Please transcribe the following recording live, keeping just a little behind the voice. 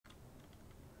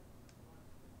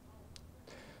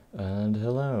And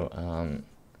hello,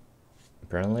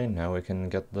 apparently now we can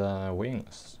get the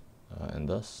wings in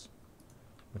this,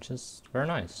 which is very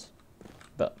nice.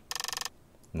 But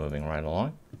moving right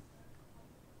along,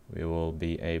 we will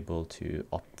be able to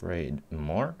upgrade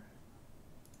more.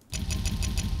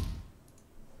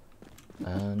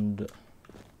 And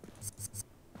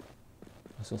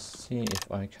let's just see if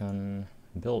I can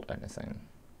build anything.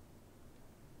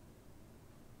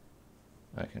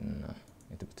 I can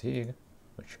make the fatigue,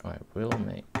 which I will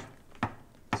make.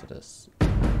 So this is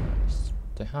nice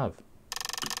to have.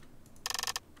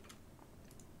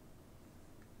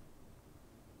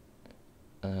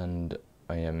 And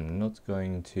I am not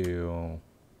going to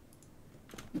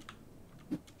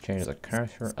change the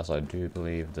character, as I do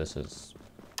believe this is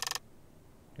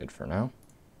good for now.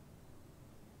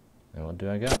 And what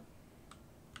do I get?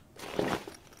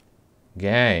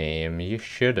 Game, you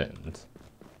shouldn't.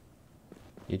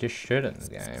 You just shouldn't,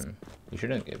 game. You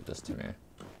shouldn't give this to me.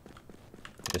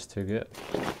 It's too good.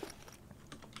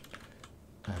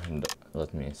 And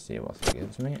let me see what it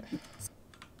gives me.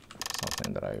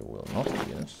 Something that I will not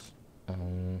use.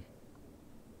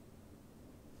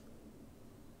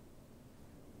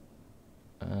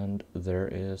 And there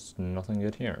is nothing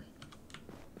good here.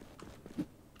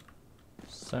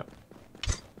 So,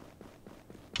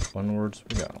 onwards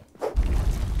we go.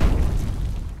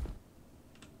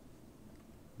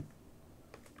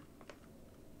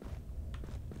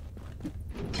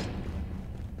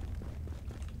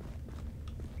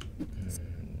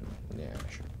 Yeah, I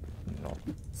should not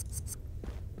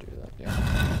do that yet.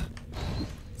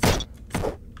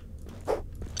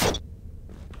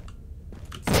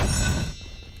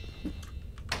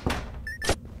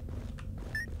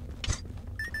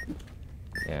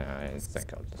 Yeah, I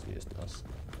think I'll just use this.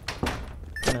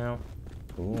 Now,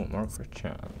 ooh, more for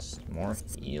chance, more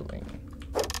healing.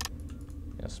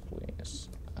 Yes, please.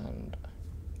 And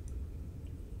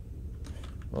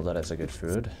well, that is a good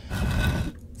food.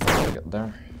 I'll get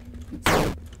there.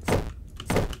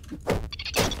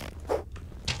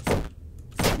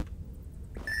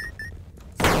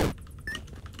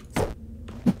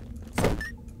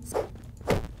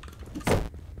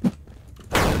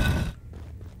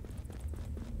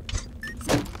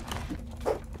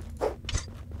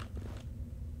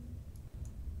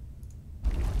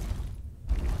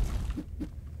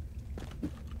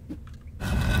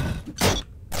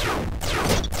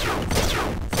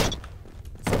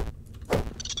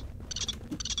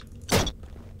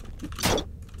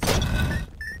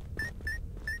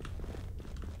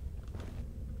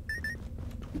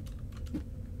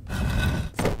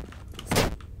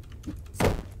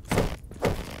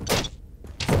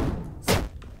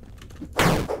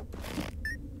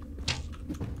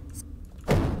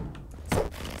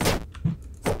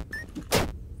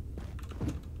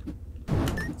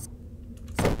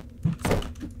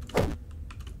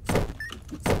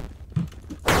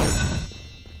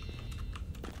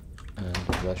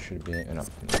 That should be enough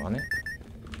money.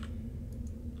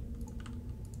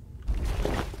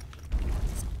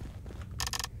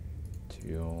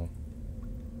 To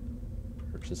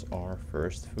purchase our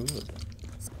first food.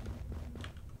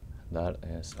 That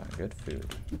is a good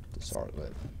food to start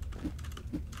with.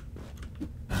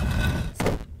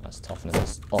 As toughness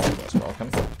is always welcome.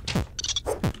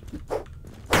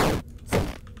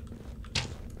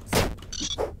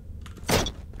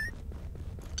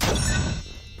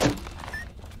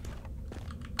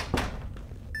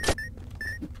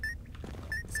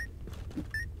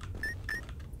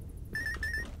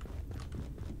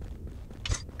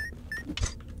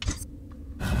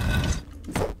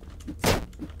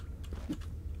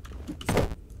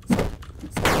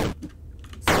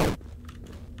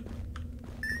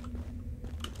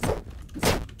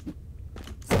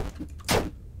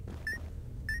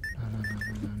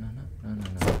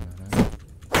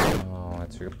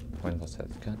 Pointless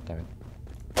hit, god damn it.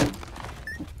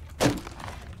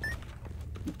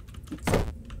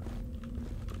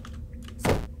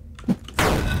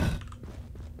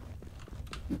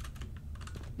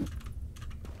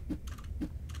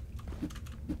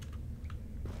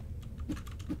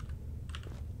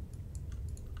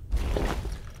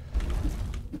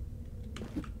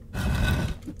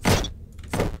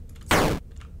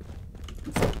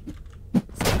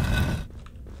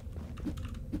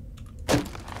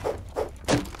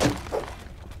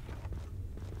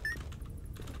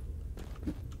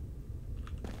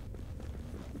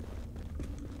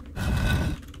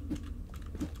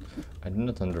 I do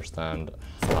not understand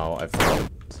how I've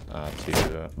got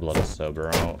 2 blood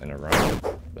sober in a row,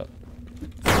 but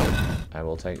I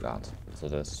will take that. So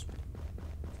that's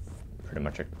pretty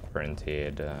much a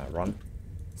guaranteed run.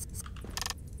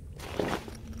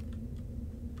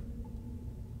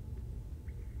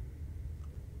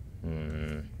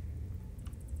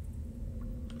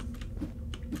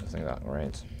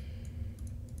 fight.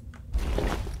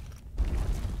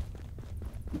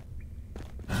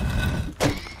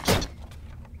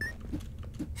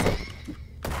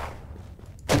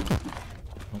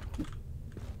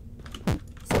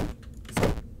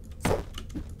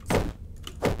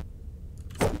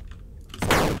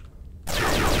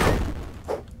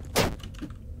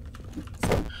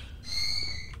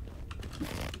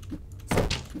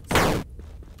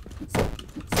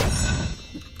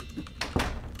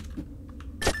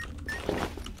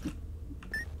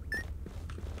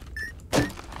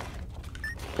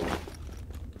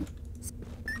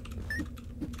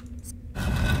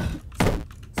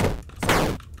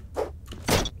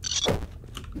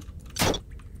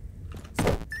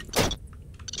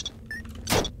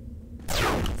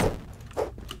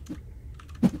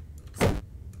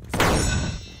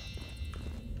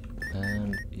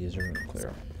 Easier to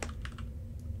clear.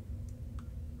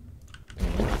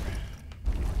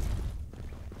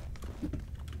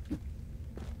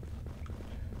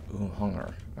 Ooh,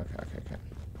 hunger. Okay.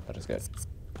 That is good.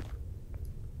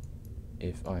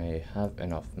 If I have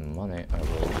enough money, I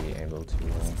will be able to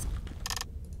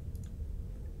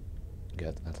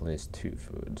get at least 2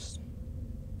 foods,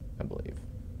 I believe.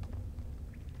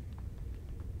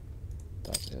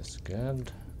 That is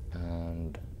good.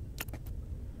 And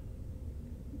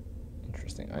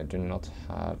interesting, I do not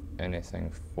have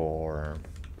anything for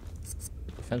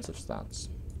defensive stats.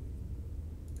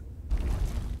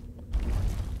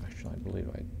 Actually, I believe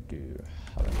I do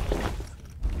have enough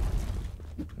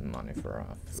money for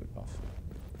a food buff.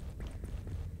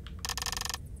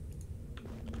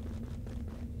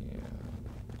 Yeah.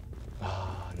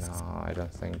 Ah, no, I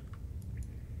don't think.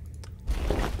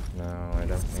 No, I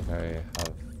don't think I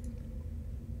have.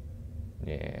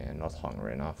 Yeah, not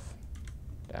hungry enough.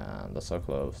 Damn, that's so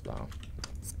close now.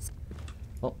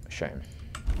 Well, shame.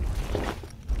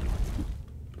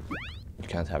 You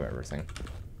can't have everything.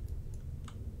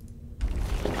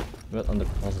 But on the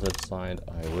positive side,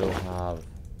 I will have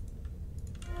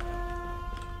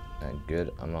a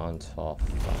good amount of...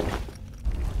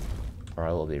 or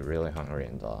I will be really hungry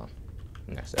in the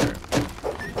next area.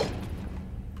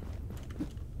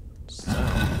 So,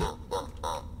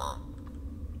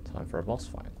 time for a boss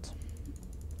fight.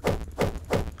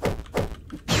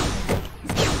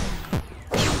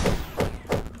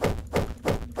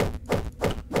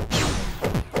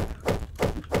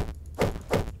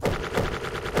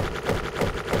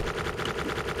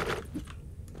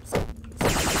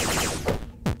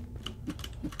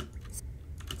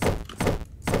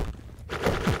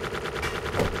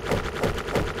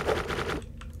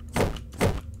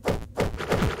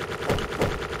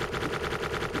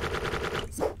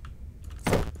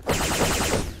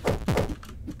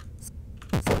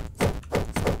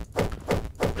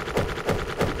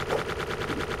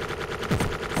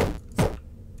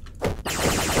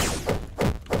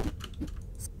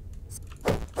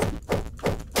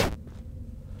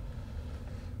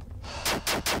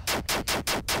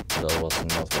 That was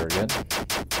not very good,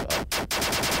 but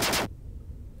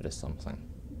it is something.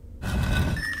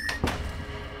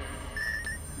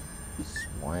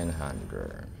 Swine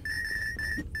handler.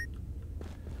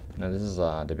 Now this is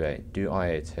a debate. Do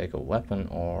I take a weapon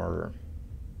or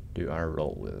do I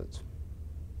roll with it?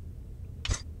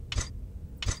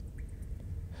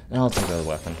 And I'll take the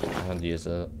weapon. I haven't used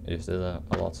it a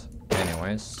lot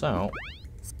anyways, so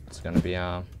it's gonna be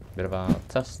a bit of a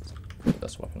test with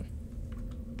this weapon.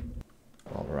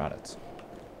 While we're at it.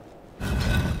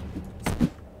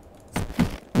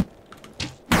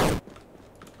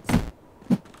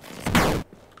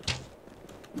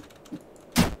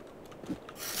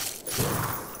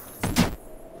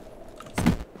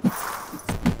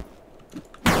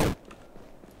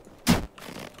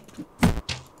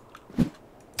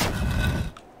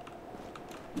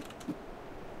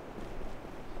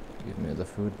 Give me the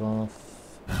food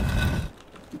buff.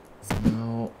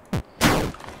 No.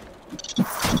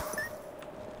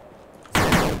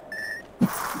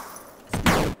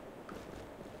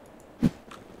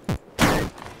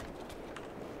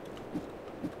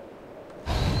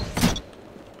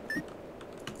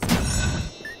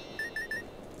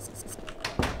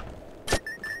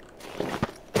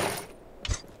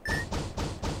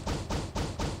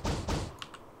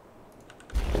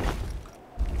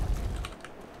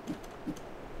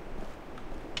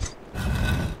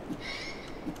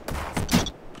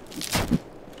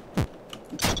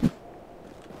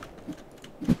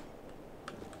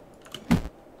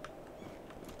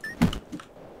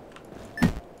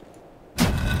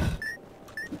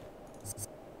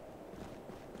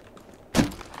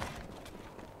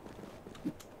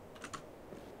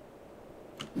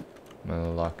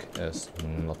 luck is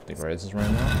not the greatest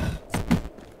right now.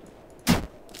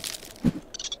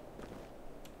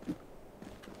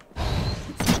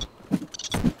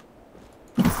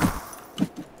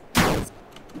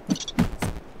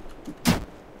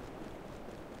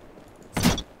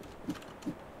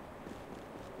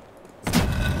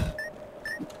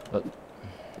 But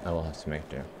I will have to make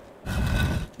do.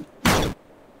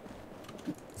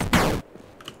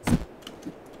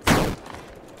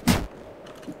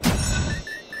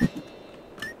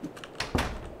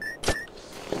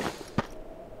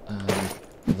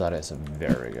 That is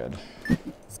very good.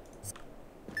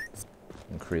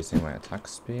 Increasing my attack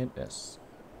speed is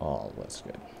always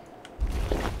good.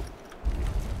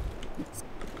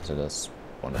 So that's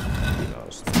one of the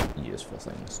most useful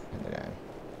things in the game.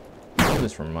 At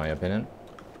least from my opinion,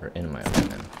 or in my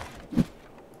opinion.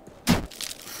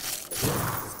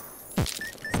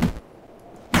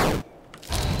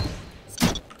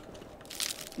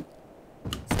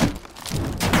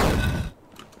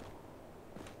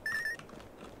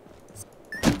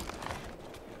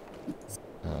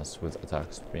 With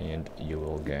attack speed, you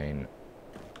will gain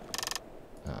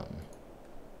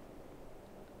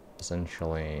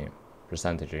essentially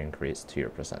percentage increase to your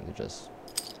percentages,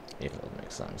 if that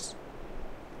makes sense.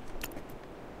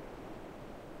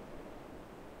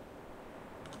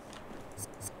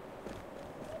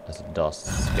 As it does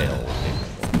scale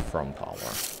differently from power.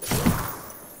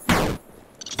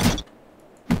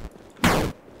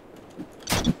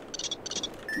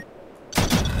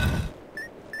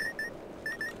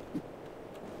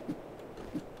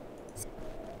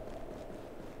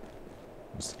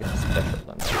 This gets better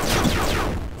than that.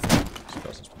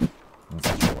 Suppose it's a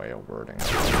better way of wording it.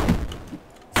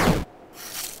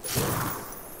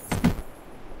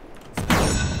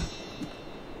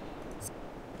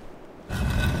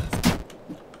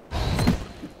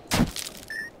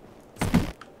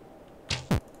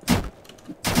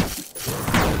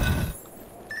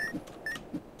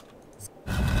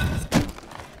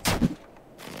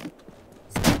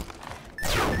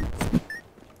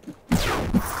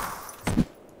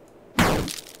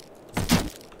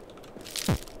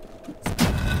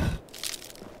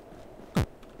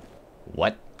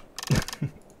 What?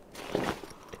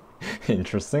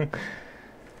 Interesting.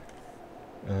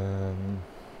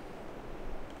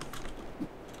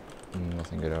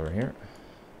 Nothing good over here.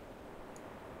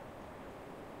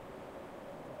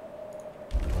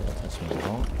 Well, let's move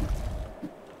on.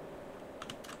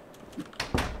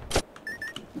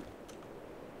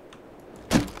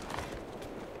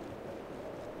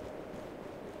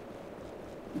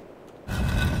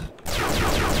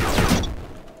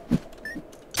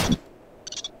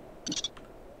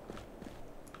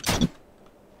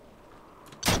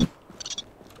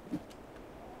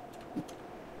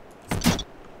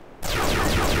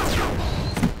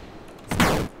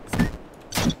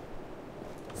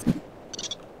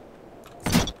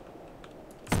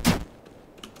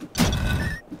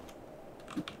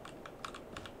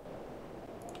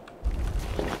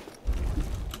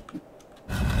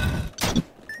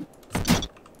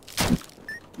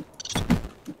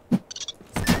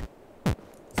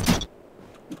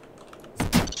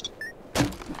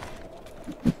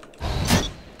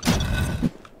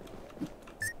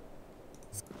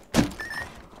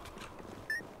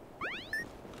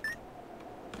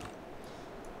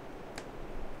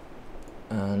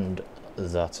 And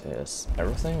that is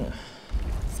everything.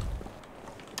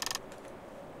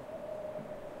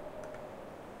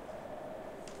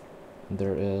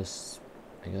 There is,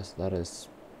 I guess that is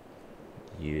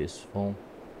useful.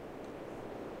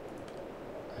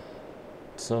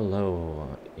 So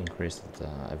low increased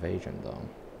evasion though.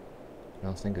 I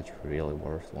don't think it's really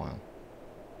worthwhile.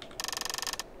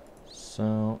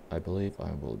 So I believe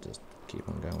I will just keep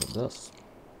on going with this.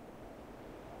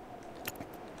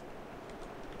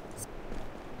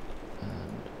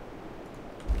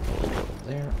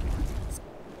 There.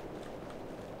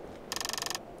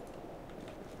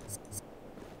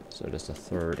 So just a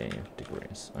 30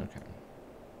 degrees, okay.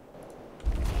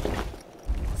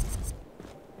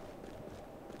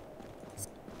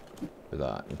 With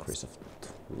an increase of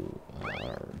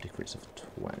decrease of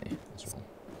 20 as well.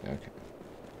 Okay.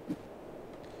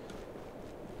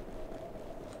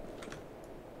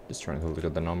 Just trying to look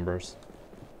at the numbers.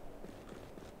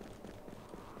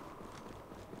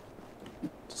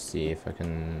 See if I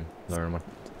can learn what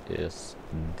is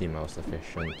the most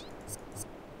efficient.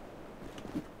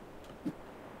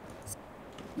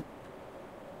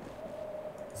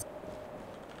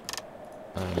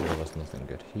 There was nothing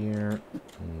good here.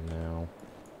 No.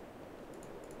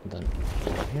 Then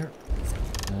over here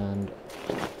and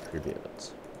preview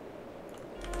it.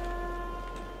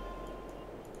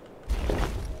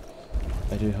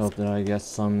 do hope that I get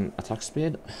some attack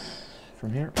speed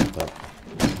from here, but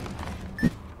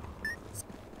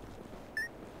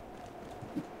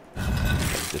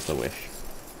it's just a wish.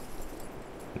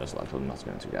 Most likely I'm not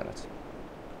going to get it.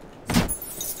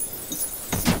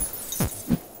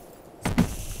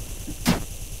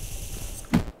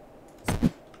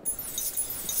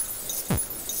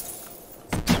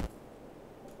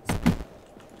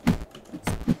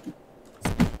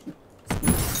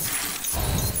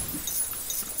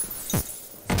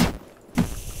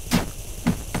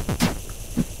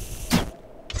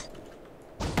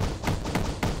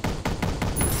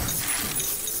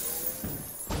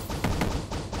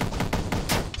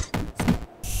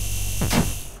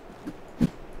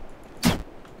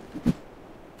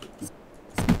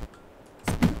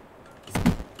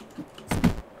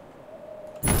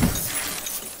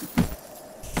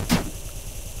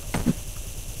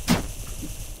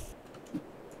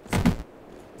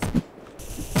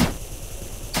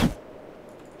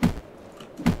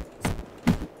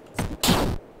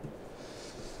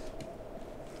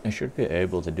 I should be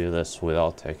able to do this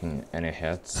without taking any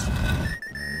hits,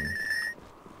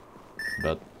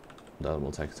 but that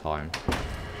will take time.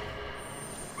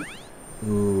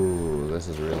 Ooh, this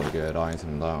is a really good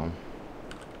item though.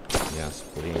 Yes,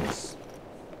 please.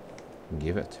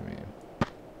 Give it to me.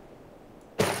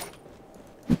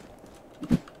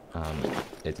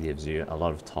 It gives you a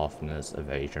lot of toughness,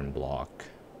 evasion, block,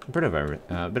 a bit of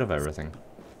everything,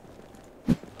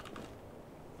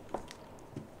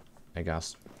 I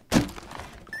guess.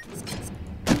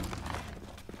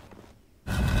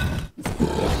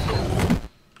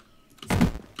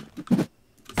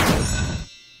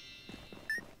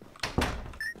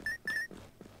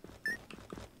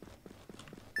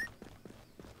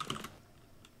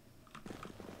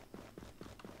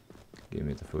 Give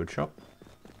me the food shop.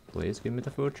 Please give me the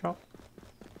food shop.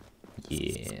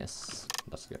 Yes,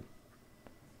 that's good.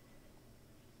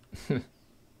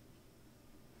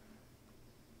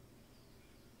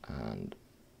 And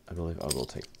I believe I will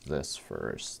take this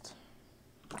first.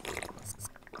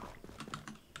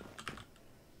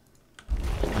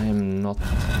 I am not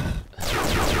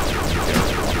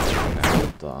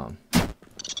about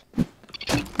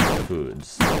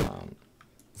foods,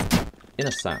 in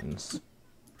a sense.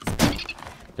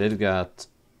 I did get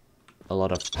a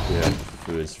lot of good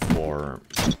foods for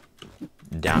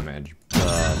damage,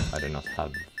 but I do not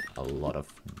have a lot of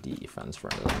defense for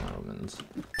the moment,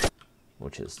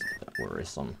 which is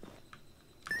worrisome,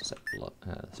 to say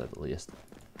the least.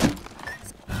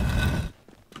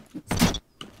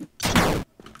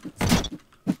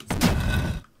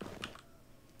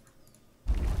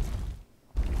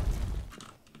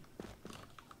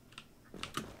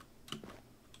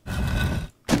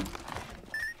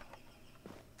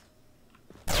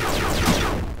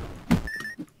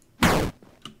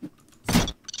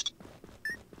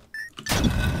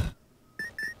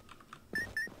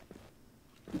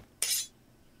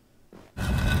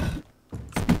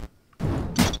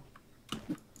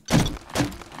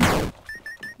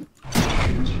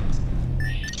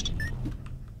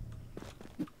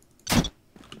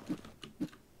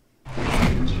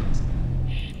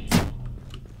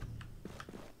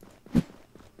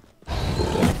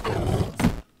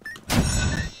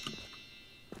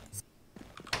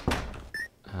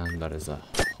 That is a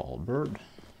halberd.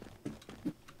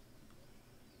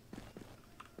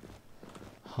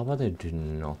 How about I do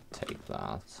not take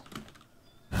that?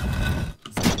 I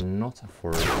cannot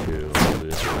afford to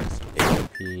lose my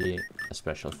AP,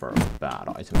 especially for a bad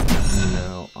item.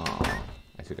 No,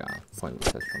 I took a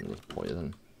pointless hit from this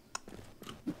poison.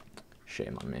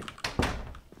 Shame on me.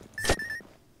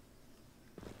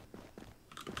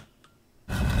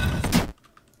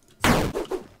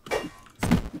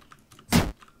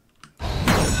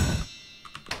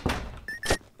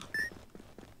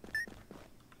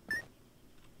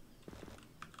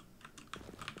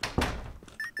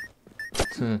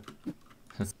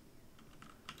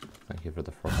 Thank you for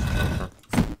the frost choker.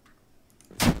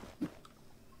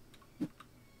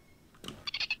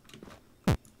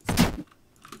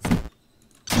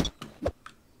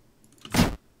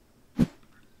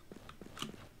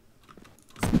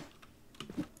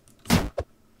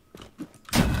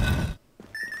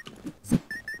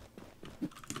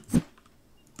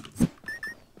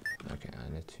 Okay,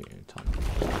 I need to time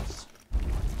this.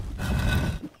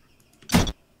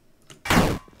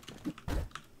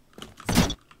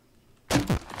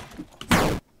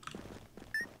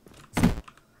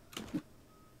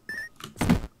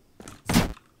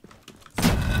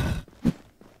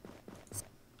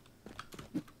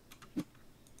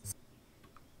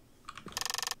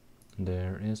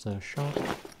 There is a shop.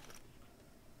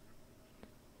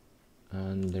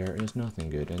 And there is nothing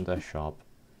good in the shop.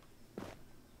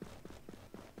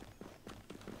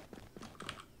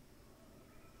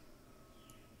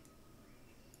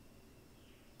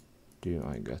 Do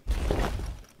I get...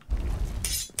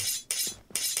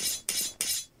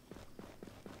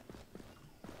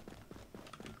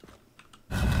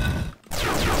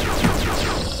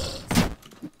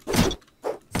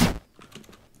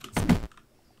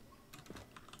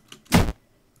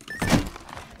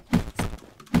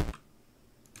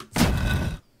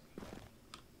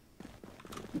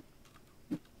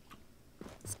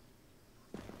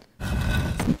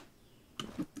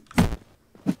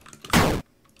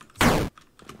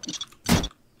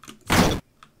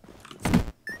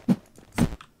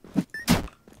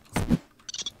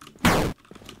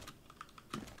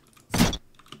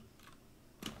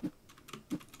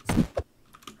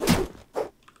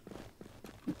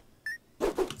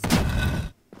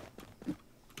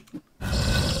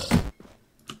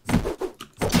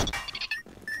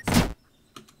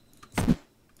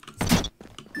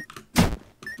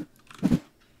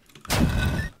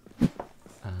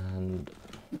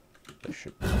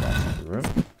 should be the last room.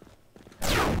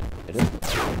 It is.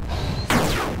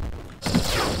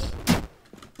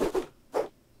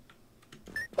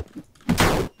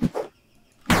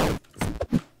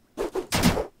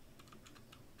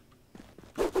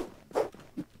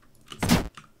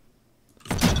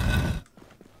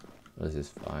 This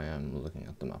is if I am looking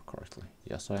at the map correctly.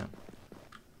 Yes, I am.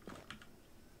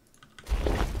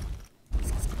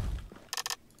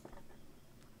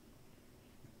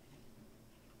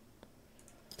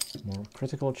 More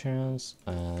critical chance,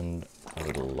 and I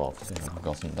would love to have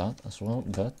gotten that as well,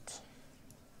 but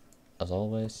as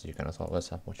always, you cannot always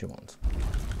have what you want.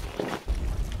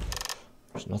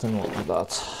 There's nothing wrong with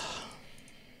that.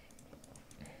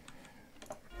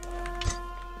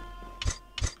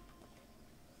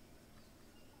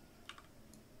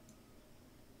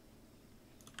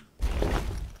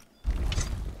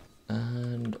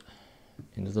 And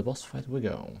into the boss fight we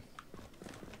go.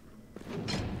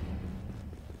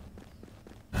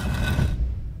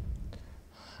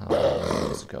 How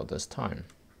does it go this time?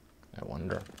 I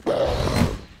wonder.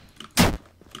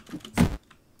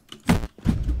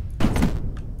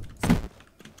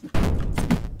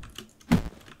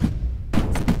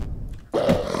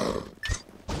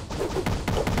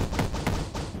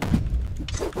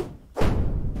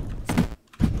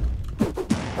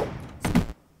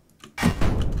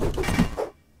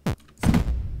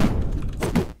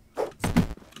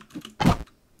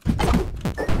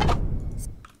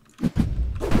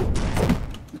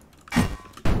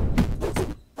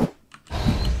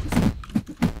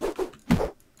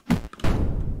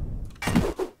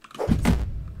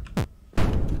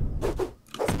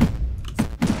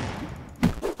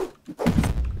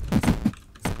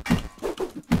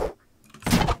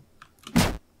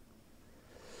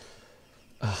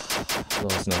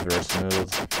 That was not very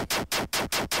smooth.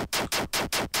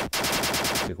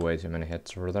 Took way too many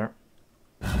hits over there.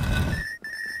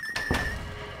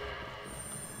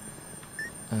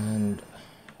 And I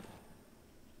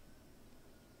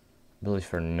believe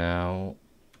for now,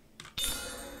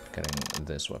 getting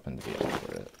this weapon to be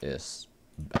over is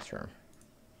better.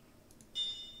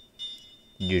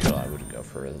 Usually I would go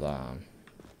for the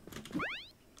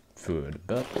food,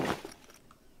 but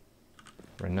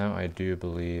right now I do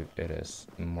believe it is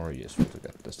more useful to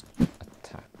get this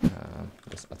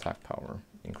attack power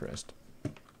increased.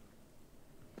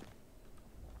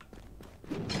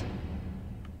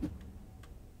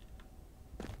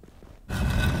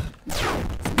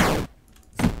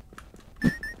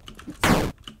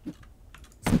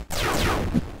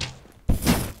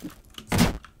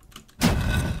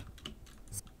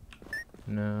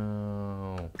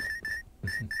 No.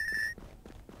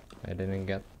 I didn't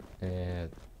get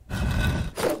it.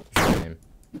 Shame.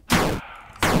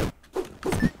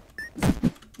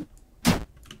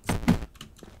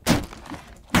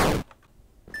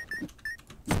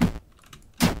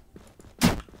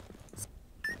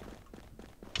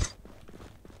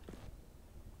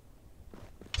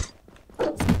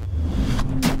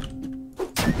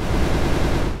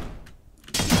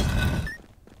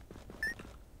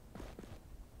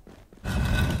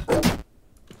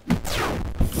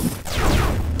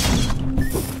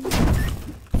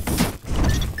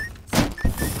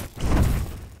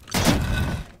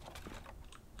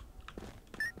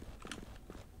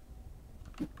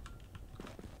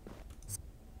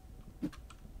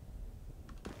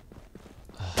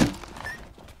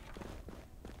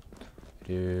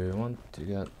 You want to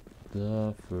get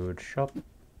the food shop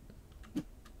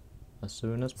as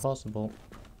soon as possible.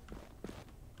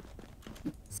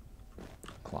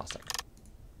 Classic.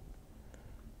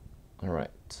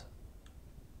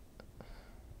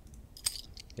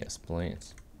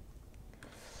 please.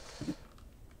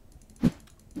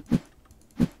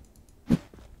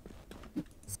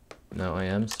 Now I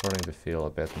am starting to feel a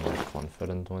bit more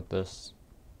confident with this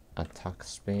attack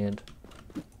speed,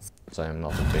 so I am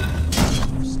not a big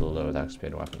fan of slow attack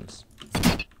speed weapons.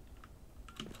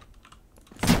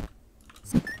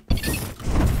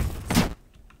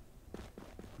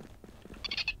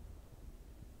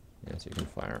 Yes, you can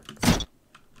fire.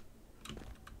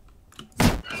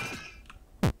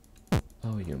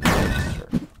 Oh, you monster.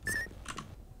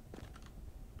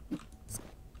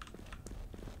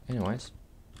 Anyways.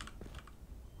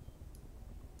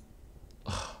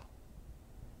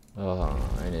 Oh,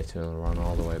 I need to run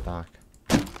all the way back.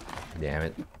 Damn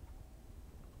it.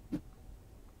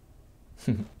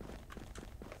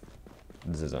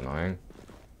 This is annoying.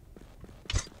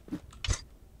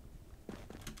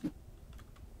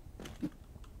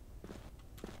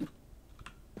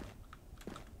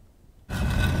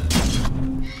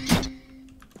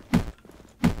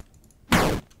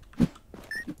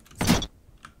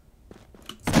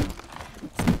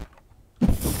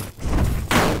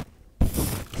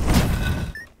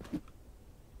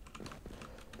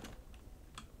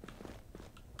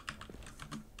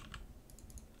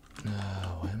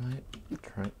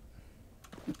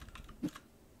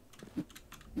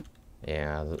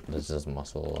 Yeah, this is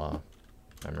muscle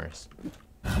memories.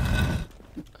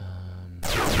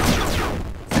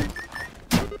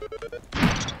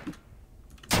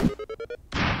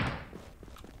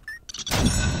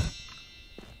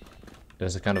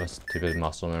 There's a kind of a stupid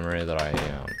muscle memory that I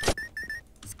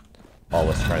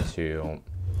always try to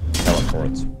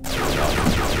teleport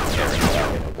without caring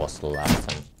about it was the last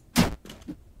time.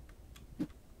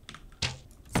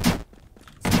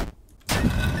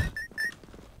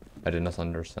 I did not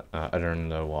understand. I don't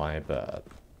know why, but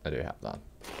I do have that.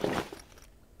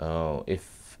 Oh,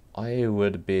 if I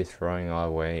would be throwing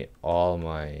away all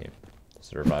my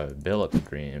survivability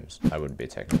dreams, I would be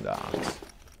taking that.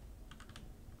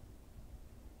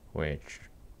 Which,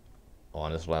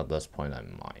 honestly, at this point, I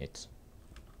might.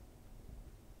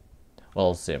 Well,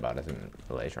 we'll see about it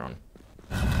later on.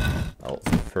 I'll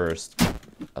first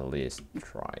at least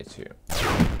try to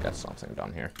get something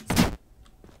done here.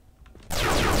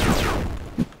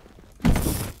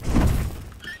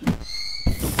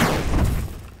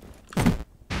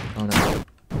 Oh no.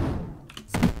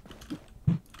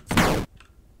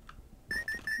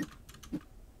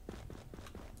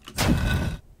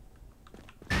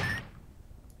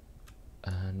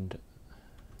 And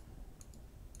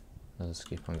let's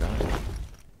keep on going.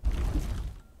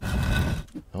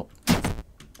 Oh.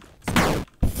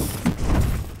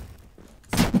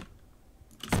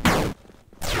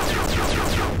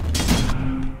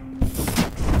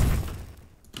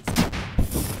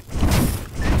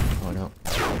 Oh no.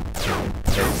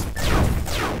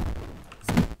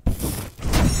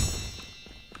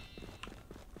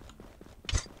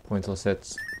 Pointless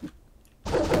hits.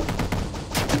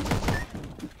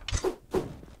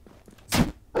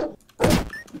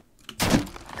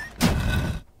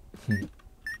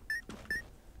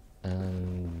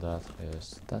 And that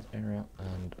is that area,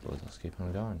 and let's just keep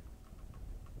on going.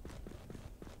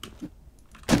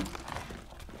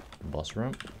 Boss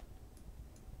room.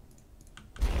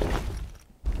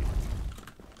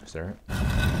 Is there?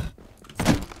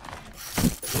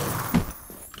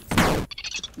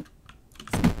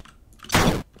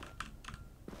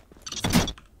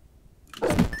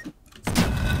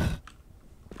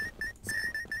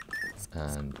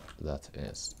 And that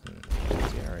is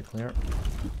the area clear.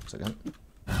 Once again.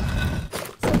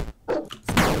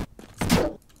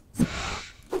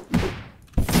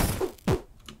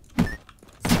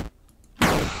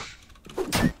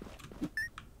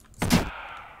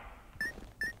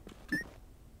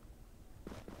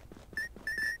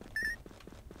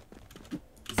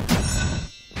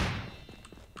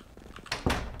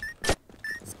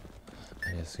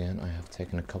 And yes, again, I have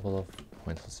taken a couple of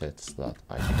pointless hits that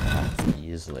I could have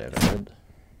easily avoided,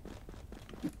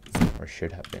 or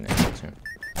should have been able to.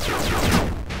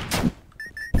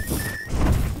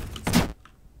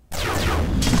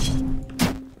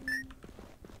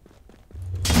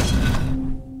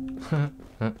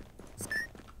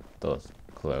 That was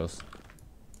close.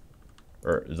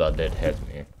 Or that did hit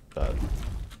me, but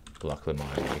luckily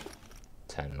my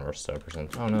 10 or so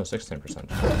percent, oh no, 16% chance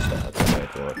that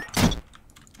it worked.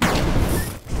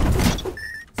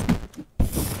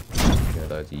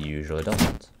 That it usually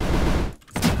doesn't.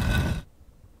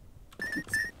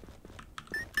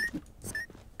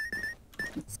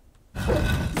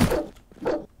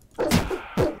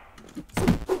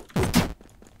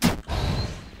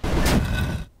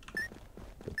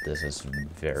 But this is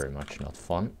very much not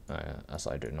fun, as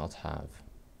I do not have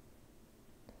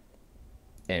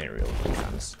any real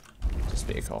defense to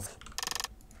speak of.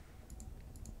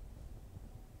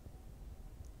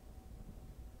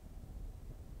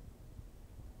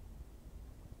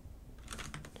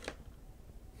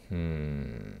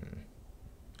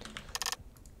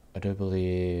 I do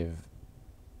believe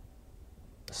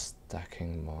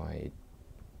stacking my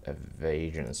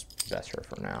evasion is better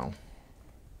for now.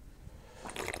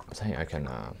 I think I can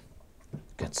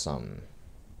get some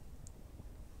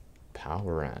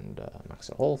power and max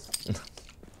health.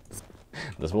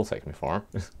 This will take me far.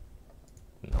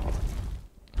 No.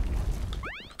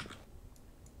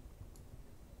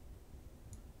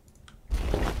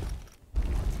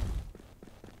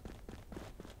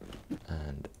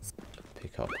 And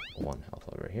pick up 1 health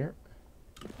over here.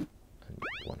 And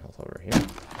 1 health over here.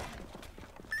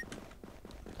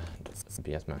 And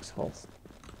be at max health.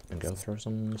 And go throw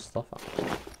some stuff out.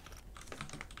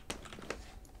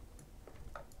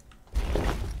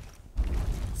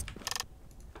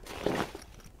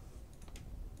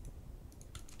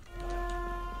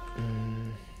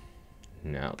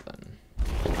 Now then.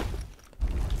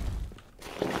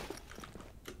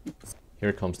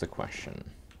 Here comes the question.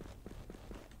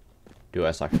 Do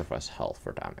I sacrifice health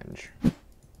for damage?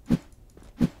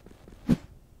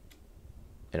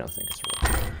 I don't think it's worth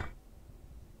it.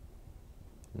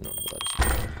 None of that is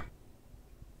worth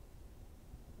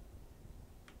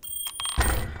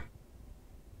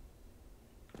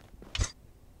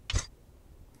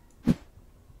it.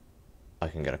 I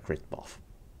can get a crit buff.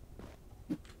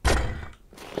 I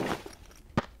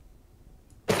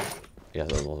guess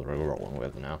that's what we're rolling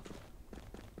with now.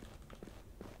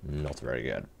 Not very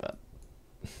good, but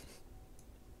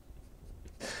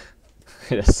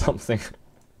it is something,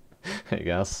 I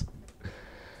guess.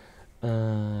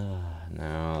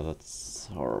 No, that's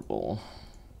horrible.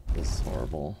 This is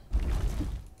horrible.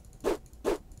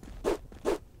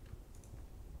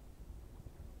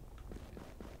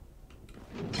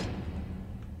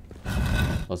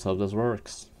 Let's hope this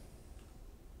works.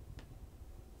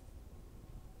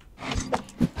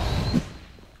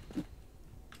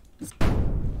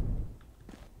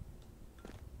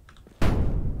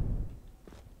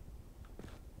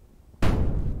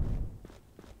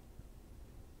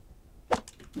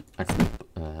 Actually,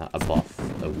 a buff,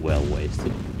 well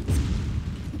wasted.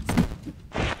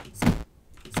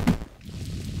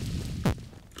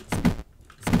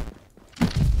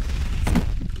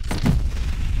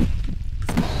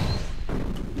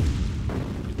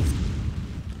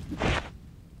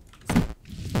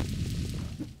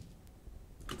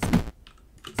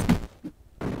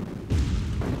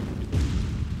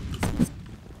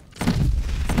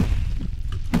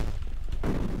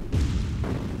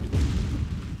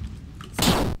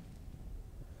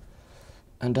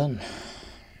 And done.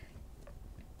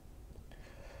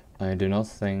 I do not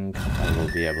think I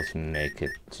will be able to make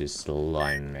it to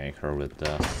Slime Maker with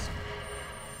this.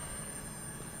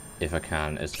 If I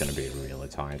can, it's gonna be really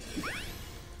tight.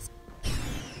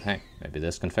 Hey, maybe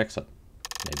this can fix it.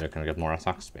 Maybe I can get more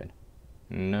attack speed.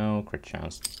 No crit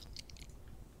chance.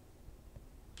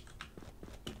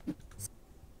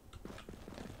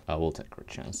 I will take crit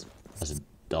chance, as it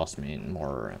does mean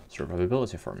more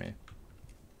survivability for me.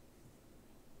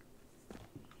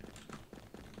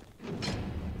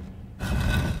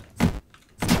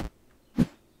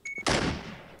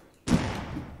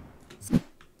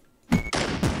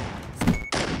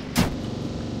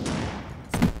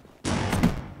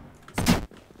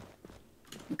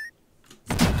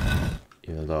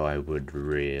 Even though I would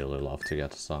really love to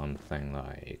get something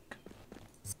like,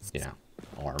 yeah,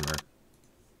 armor.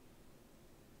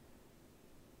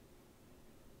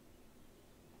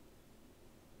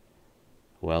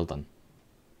 Well done.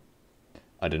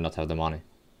 I did not have the money.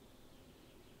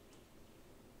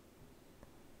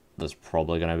 That's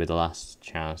probably gonna be the last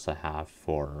chance I have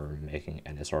for making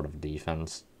any sort of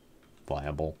defense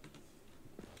viable.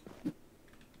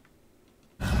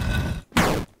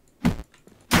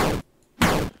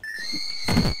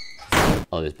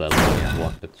 At least by looking at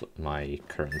what my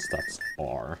current stats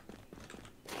are.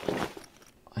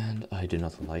 And I do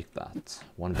not like that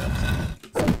one bit.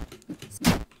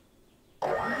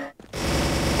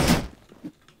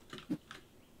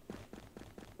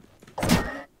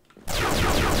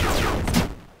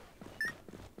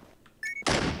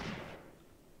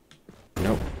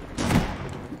 Nope.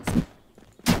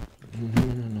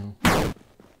 No.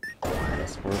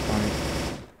 That's horrifying.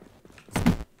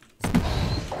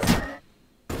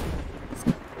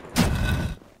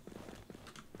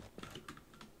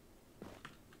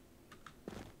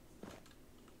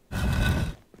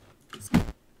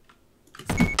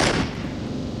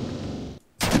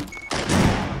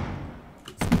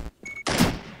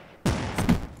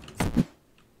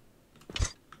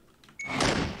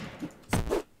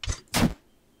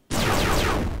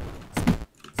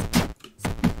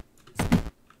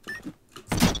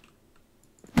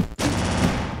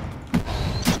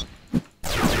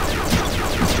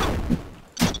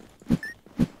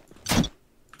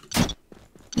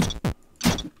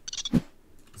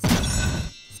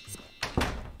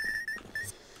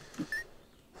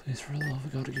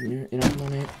 god, give me enough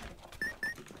money.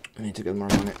 I need to get more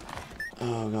money.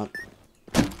 Oh god.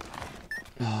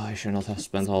 Oh, I should not have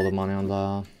spent all the money on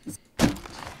the...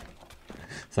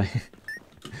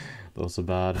 Those are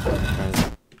bad.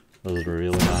 Those are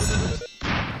really bad.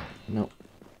 No.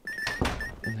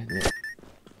 Don't hit me.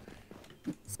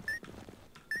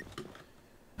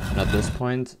 And at this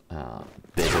point,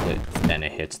 basically any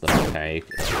hits that I take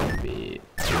is going to be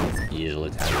easily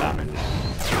 10 damage.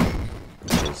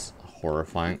 Which is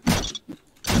horrifying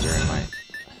considering my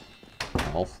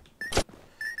health.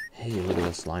 Hey, look at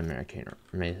the slime maker.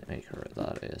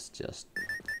 That is just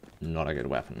not a good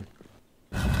weapon.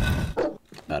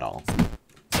 At all.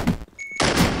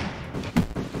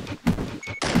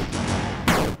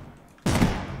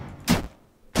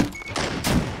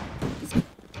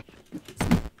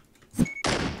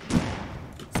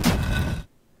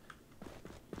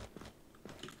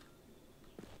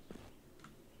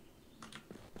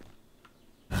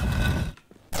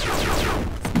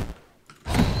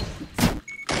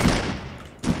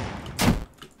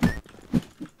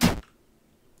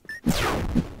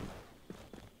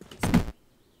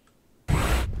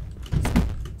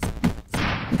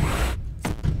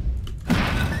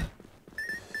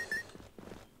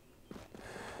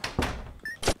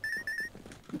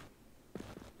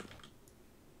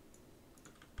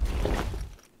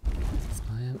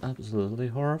 Absolutely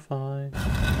horrified.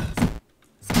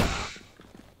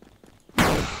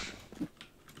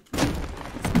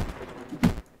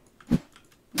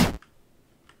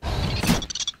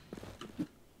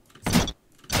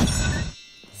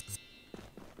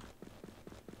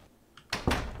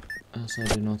 As I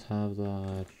do not have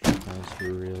that chance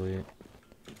to really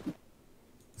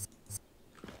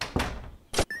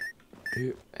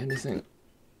do anything.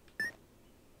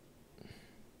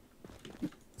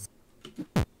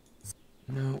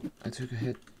 No, I took a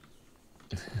hit.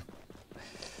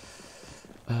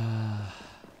 Oh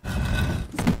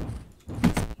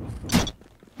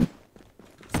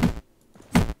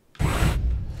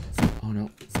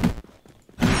no.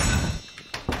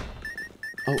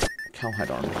 Oh,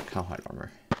 cowhide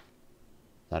armor.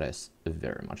 That is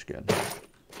very much good.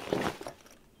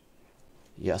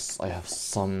 Yes, I have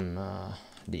some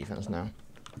defense now.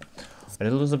 I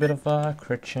did lose a bit of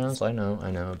crit chance, I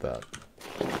know, but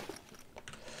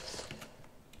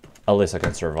at least I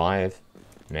can survive,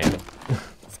 maybe,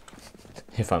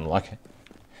 if I'm lucky.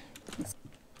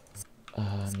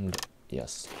 And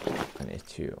yes, I need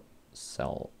to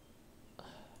sell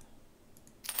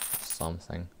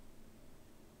something.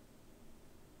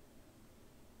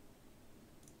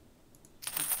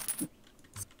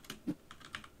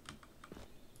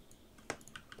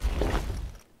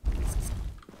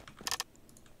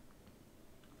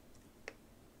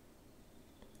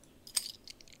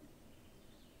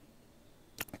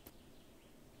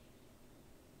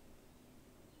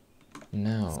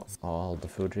 Now, all the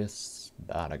food is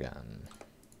bad again.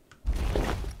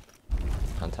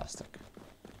 Fantastic.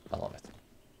 I love it.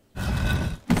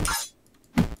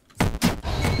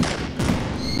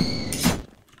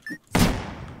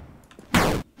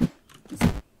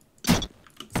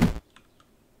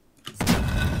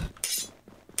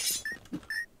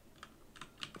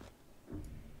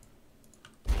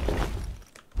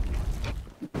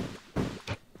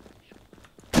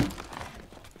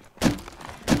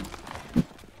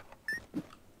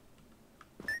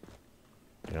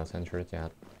 You're not enter it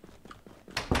yet.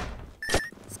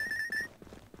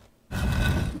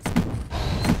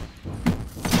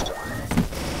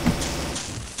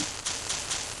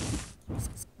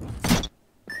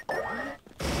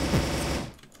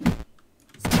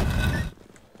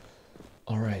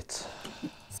 All right.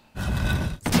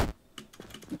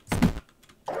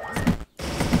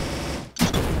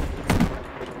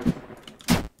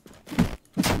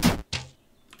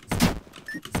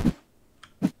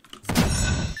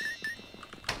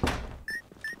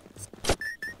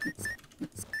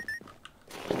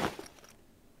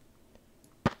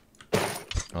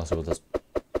 Also with this,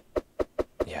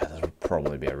 yeah, this would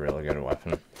probably be a really good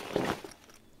weapon.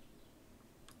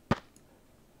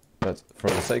 But for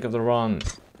the sake of the run,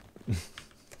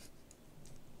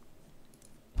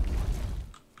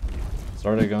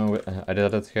 started going with, I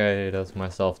dedicated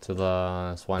myself to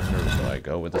the swine hunter, so I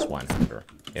go with the swine hunter,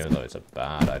 even though it's a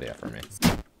bad idea for me.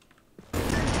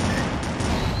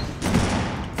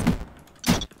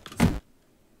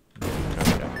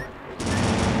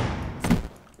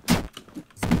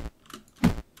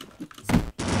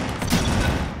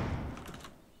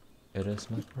 It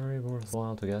is not very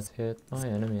worthwhile to get hit by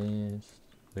enemies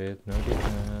with no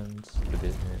defense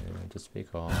to speak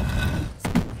of.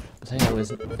 But hey,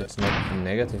 it's not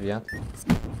negative yet.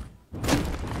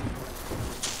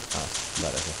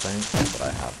 That is a thing that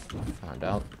I have found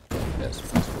out is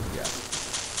possible to get.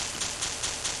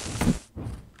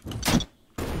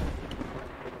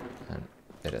 And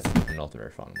it is not very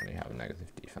fun when you have a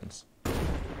negative defense.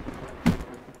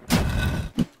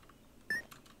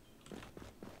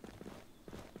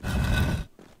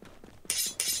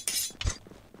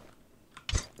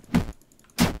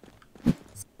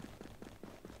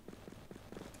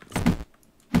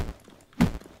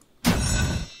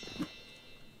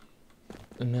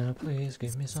 Now please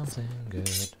give me something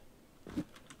good.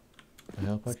 I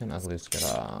hope I can at least get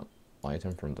a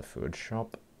item from the food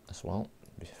shop as well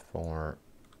before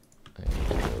I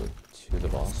go to the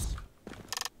boss.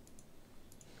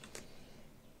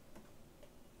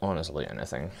 Honestly,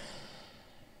 anything.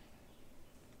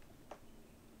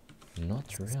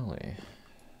 Not really.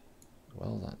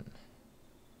 Well then.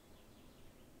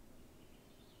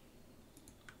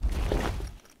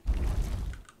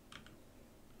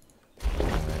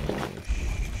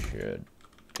 Should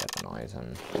get an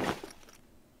item.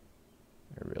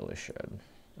 I really should.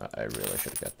 I really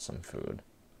should get some food.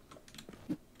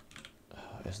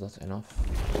 Is that enough?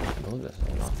 I believe this is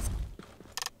enough.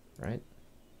 Right?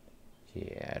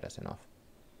 Yeah, that's enough.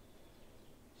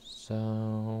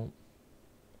 So...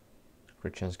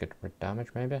 crit chance get crit damage,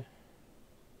 maybe?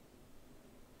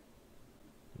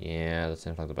 Yeah, that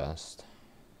seems like the best.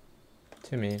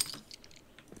 To me.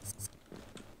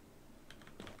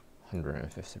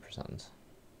 150%.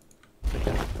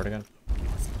 Pretty good.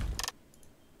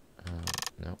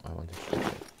 No, I want to shoot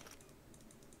it.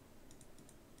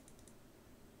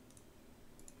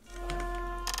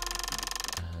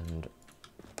 And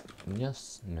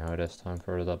yes, now it is time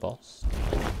for the boss.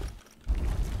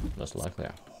 Most likely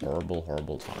a horrible,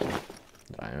 horrible time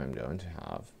that I am going to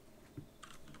have.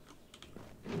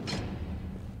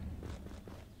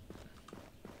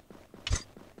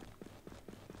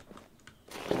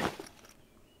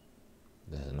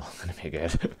 This is not gonna be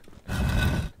good.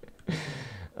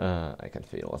 I can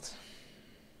feel it.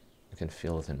 I can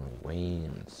feel it in my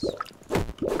veins.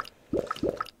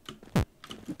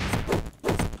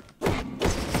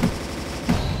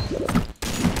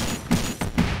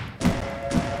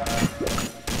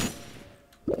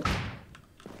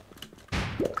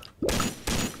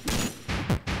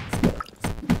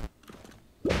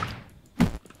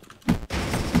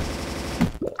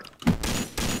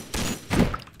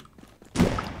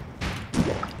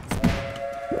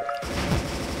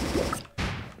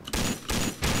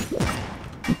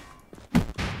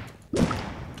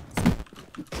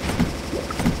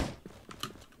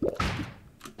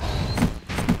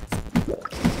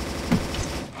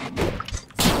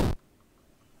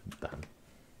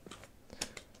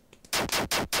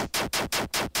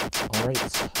 Alright,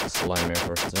 slime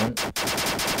first zone.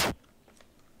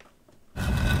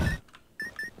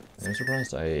 I'm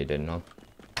surprised I did not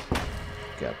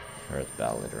get hurt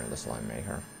badly during the slime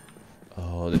maker.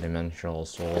 Oh, the dimensional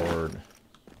sword.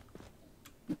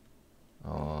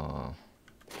 I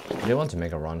do want to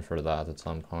make a run for that at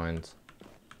some point,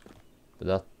 but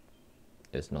that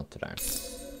is not today.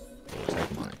 It will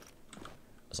take money,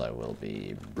 as I will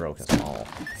be broke as all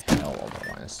hell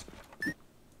otherwise.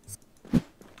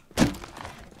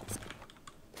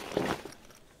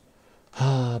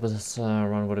 But this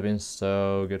run would have been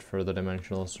so good for the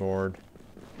dimensional sword.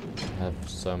 I have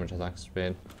so much attack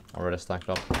speed already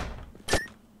stacked up.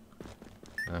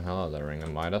 Hello there, Ring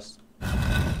of Midas.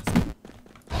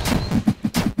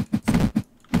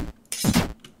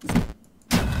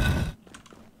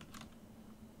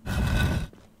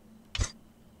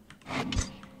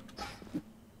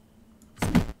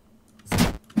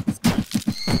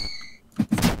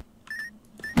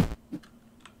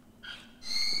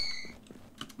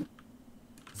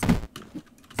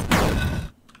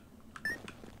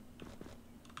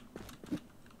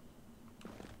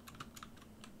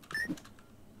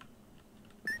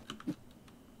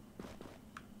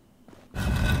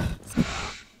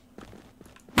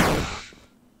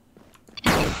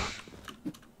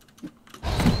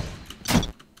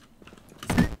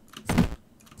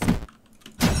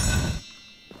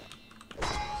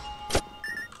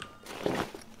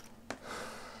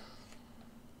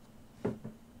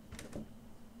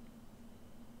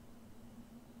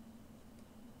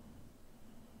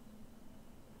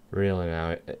 Really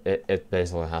now, it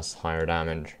basically has higher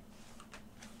damage.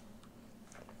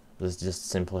 This just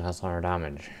simply has higher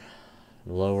damage.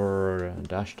 Lower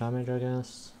dash damage, I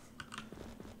guess.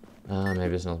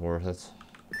 Maybe it's not worth it.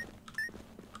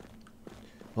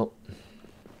 Well.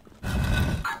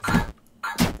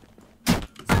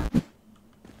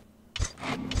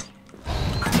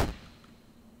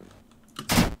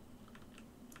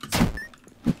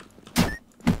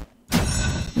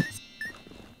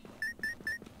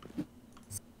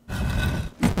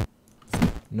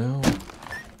 No.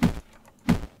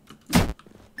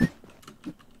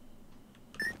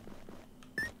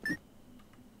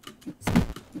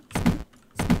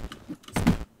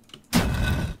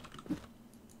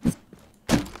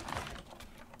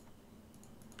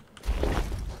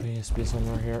 Please be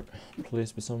somewhere here.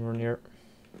 Please be somewhere near.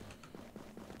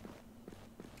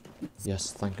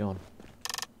 Yes, thank God.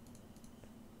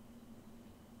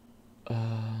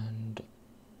 And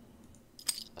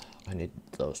I need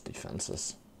those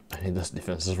defenses. I need those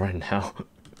defenses right now.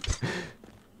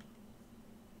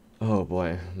 Oh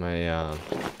boy, my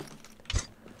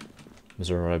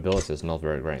survivability is not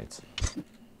very great.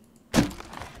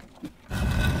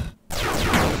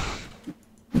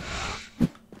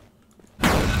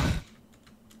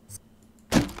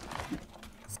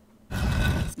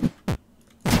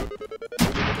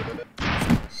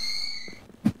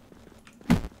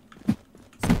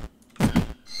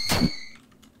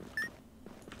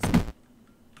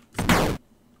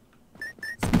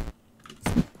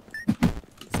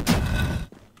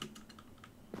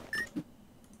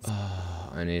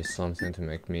 I need something to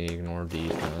make me ignore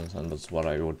defense, and that's what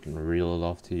I would really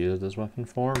love to use this weapon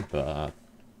for, but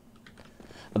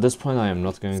at this point I am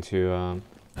not going to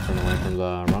turn away from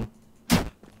the run.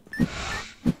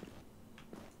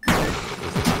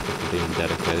 It's being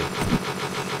dedicated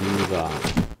to the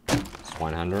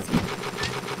Swinehunter.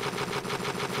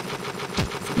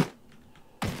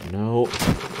 No.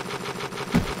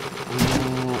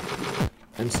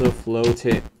 I'm so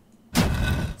floaty.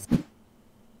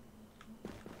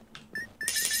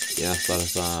 Yes, that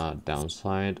is a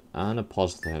downside, and a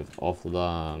positive of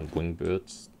the wing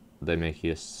boots. They make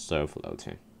you so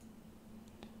floaty.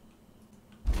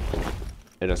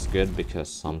 It is good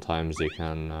because sometimes you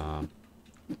can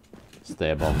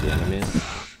stay above the enemies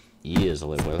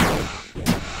easily with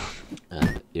it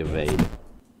and evade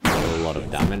a lot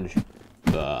of damage,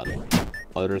 but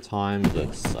other times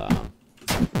it's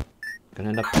gonna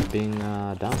end up being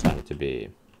a downside to be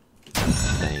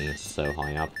staying so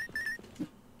high up.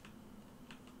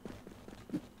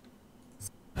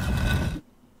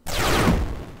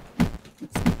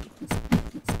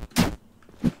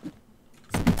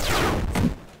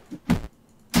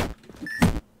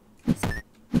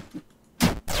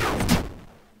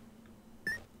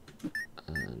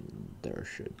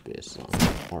 Should be some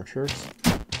archers,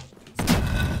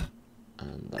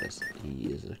 and that is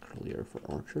easy clear for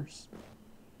archers.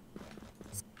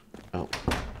 Oh,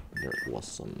 there was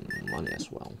some money as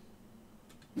well.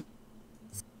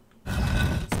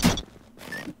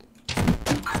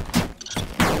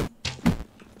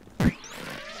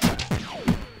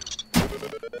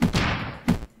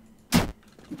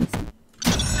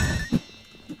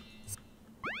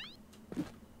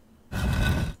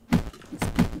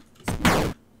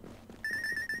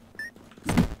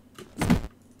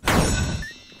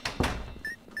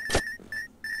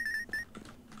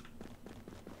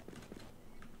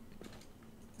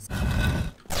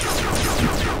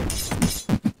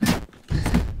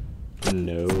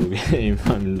 No game,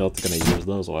 I'm not gonna use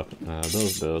those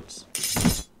those boats.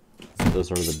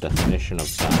 Those are the definition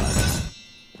of bad.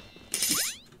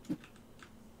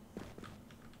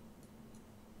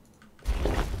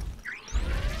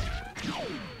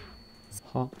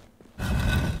 Huh?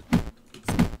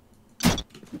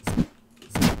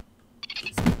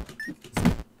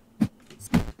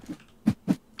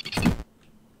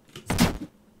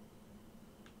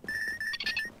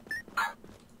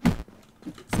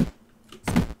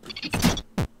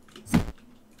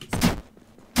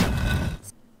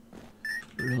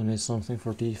 Really need something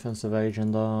for defensive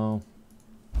agent though.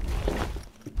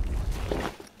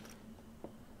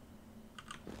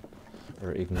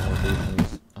 Or ignore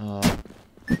defense.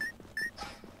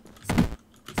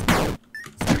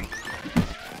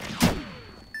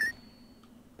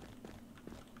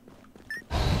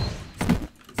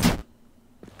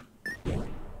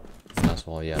 As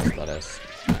well, yes, that is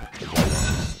the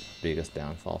Bloodrun's biggest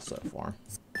downfall so far.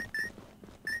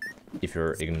 If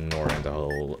you're ignoring the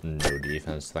whole no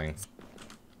defense thing.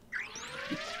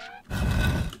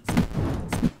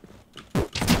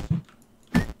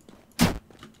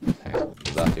 Okay,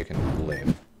 with that you can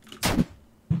live.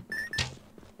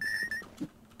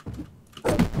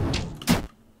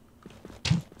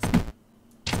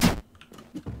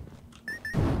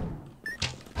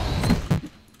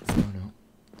 Oh no.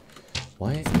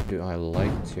 Why do I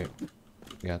like to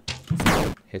get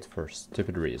hit for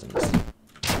stupid reasons?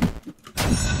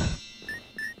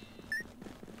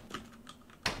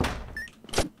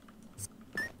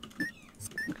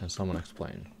 Can someone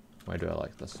explain? Why do I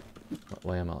like this?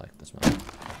 Why am I like this, man?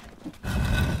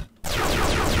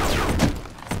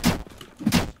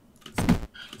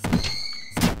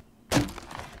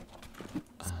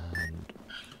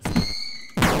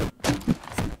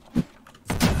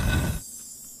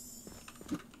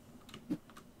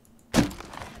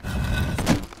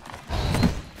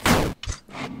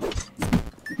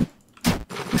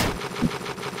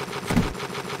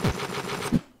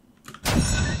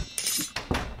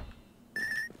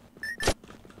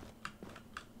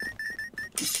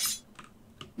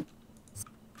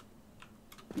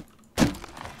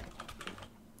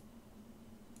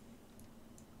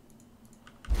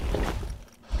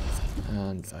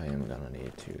 And I am gonna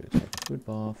need to take a food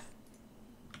bath.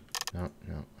 No,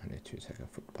 I need to take a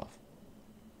food bath.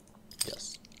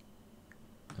 Yes.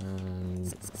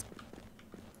 And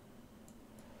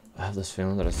I have this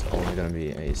feeling that it's only gonna be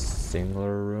a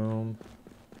singular room.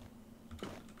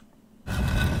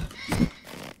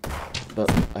 But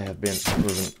I have been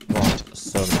proven wrong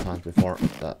so many times before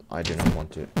that I do not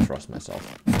want to trust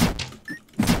myself.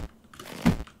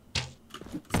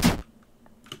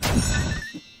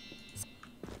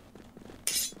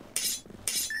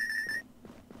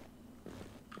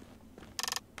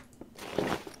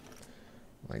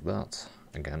 Like that.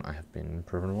 Again, I have been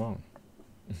proven wrong.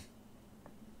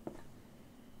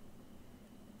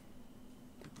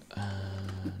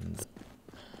 And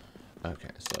okay,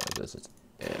 so this is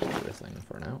everything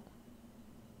for now.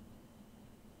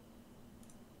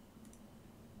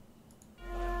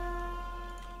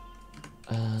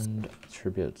 And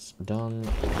tributes done.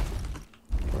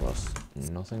 There was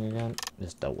nothing again.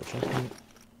 Just double checking.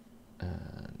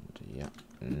 And yeah,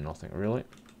 nothing really.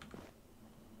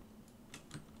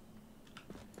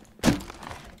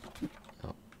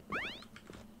 Oh.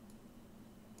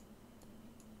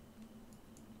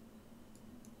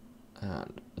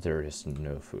 And there is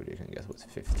no food you can get with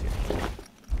 50.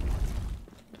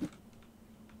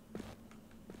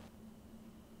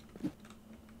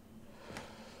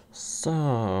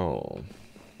 So,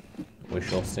 we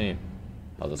shall see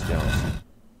how this goes.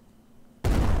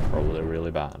 Probably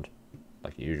really bad,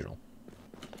 like usual.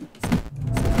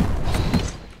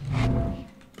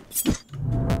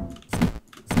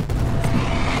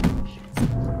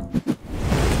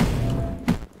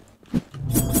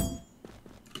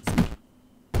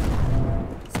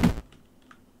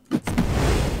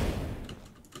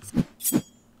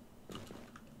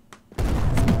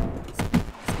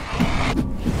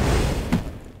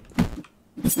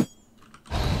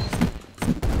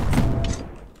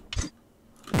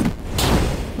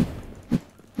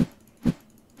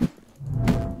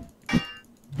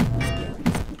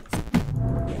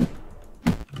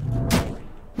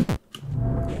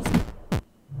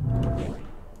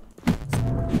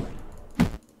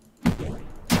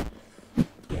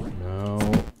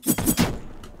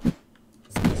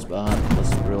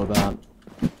 That's really bad.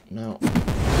 No.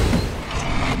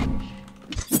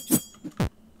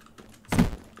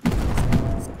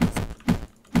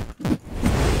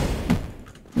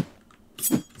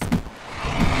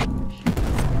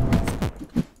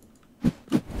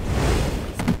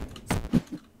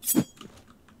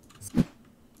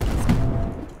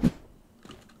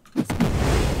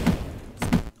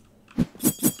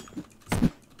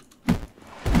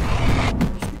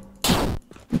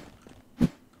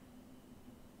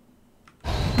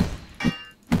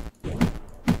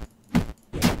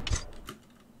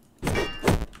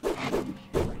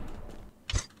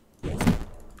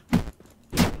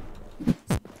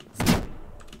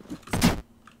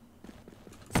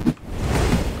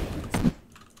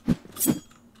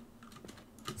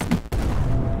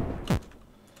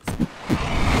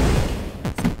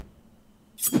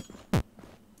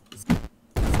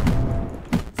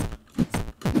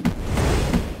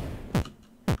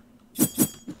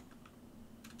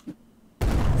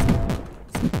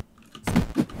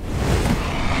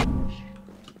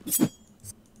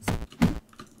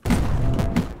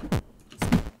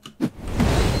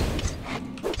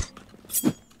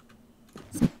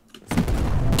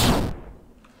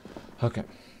 Okay,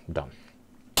 done.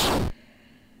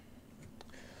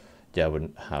 Yeah,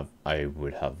 I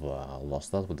would have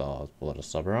lost that without blood of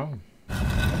Sabra.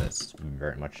 That's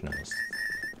very much nice.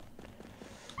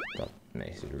 That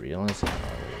makes you realize how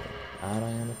bad I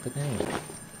am at the game.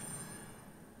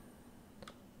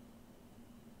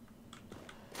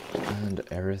 And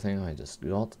everything I just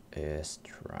got is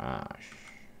trash.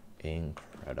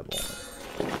 Incredible.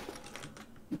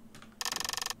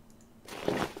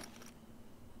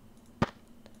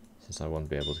 Since I won't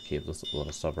be able to keep this blood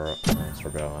of Sabra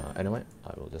anyway,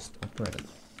 I will just upgrade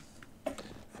it.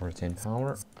 14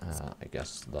 power, I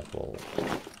guess that will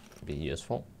be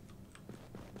useful.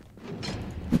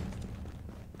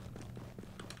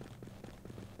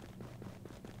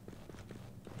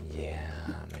 Yeah,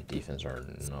 my defense are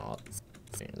not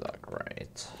being that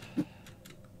great.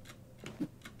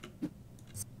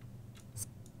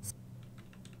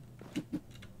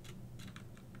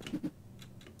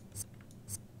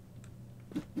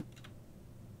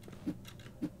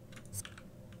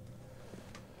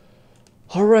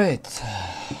 All right.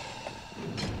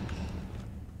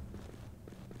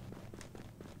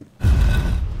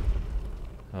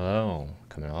 Hello,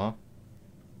 Camilla.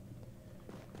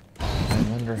 I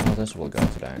wonder how this will go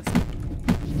today.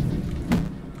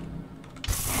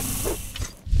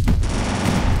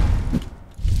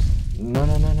 No,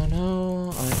 no, no, no, no.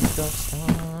 I just got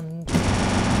stunned.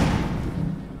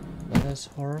 That is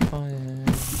horrifying.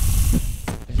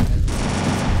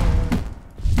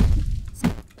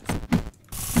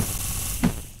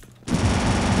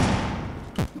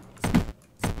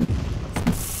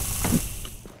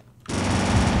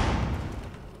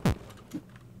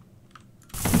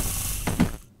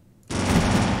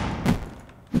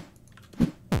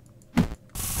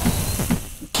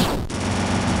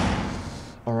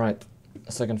 Alright,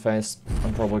 second phase.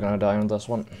 I'm probably gonna die on this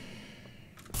one.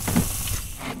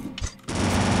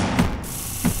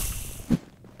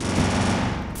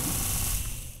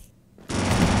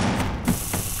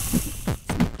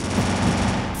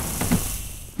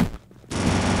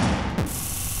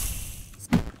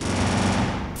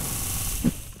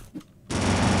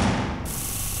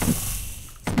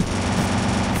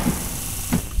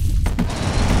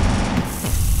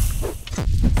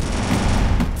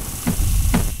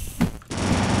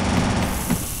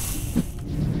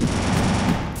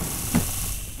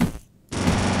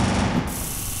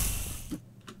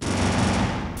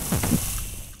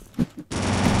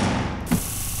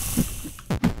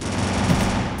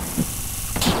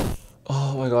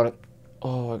 Oh, I got it.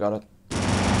 Oh, I got it.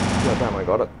 God damn, I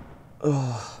got it.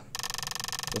 Ugh.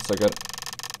 That's so good.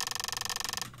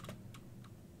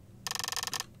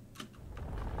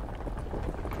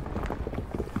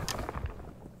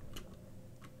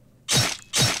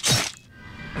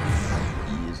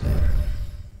 Easy.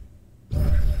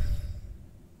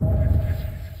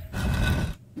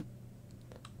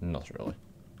 Not really.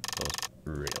 That was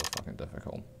real fucking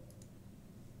difficult.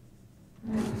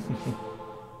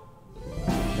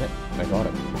 Yeah, I got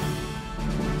it.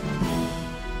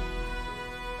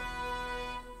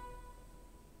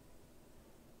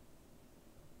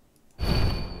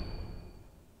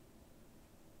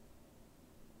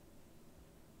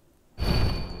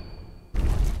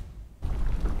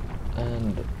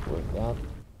 And with that,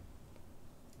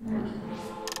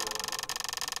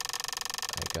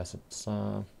 I guess it's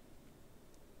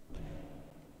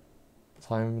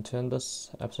time to end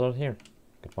this episode here.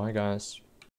 Goodbye, guys.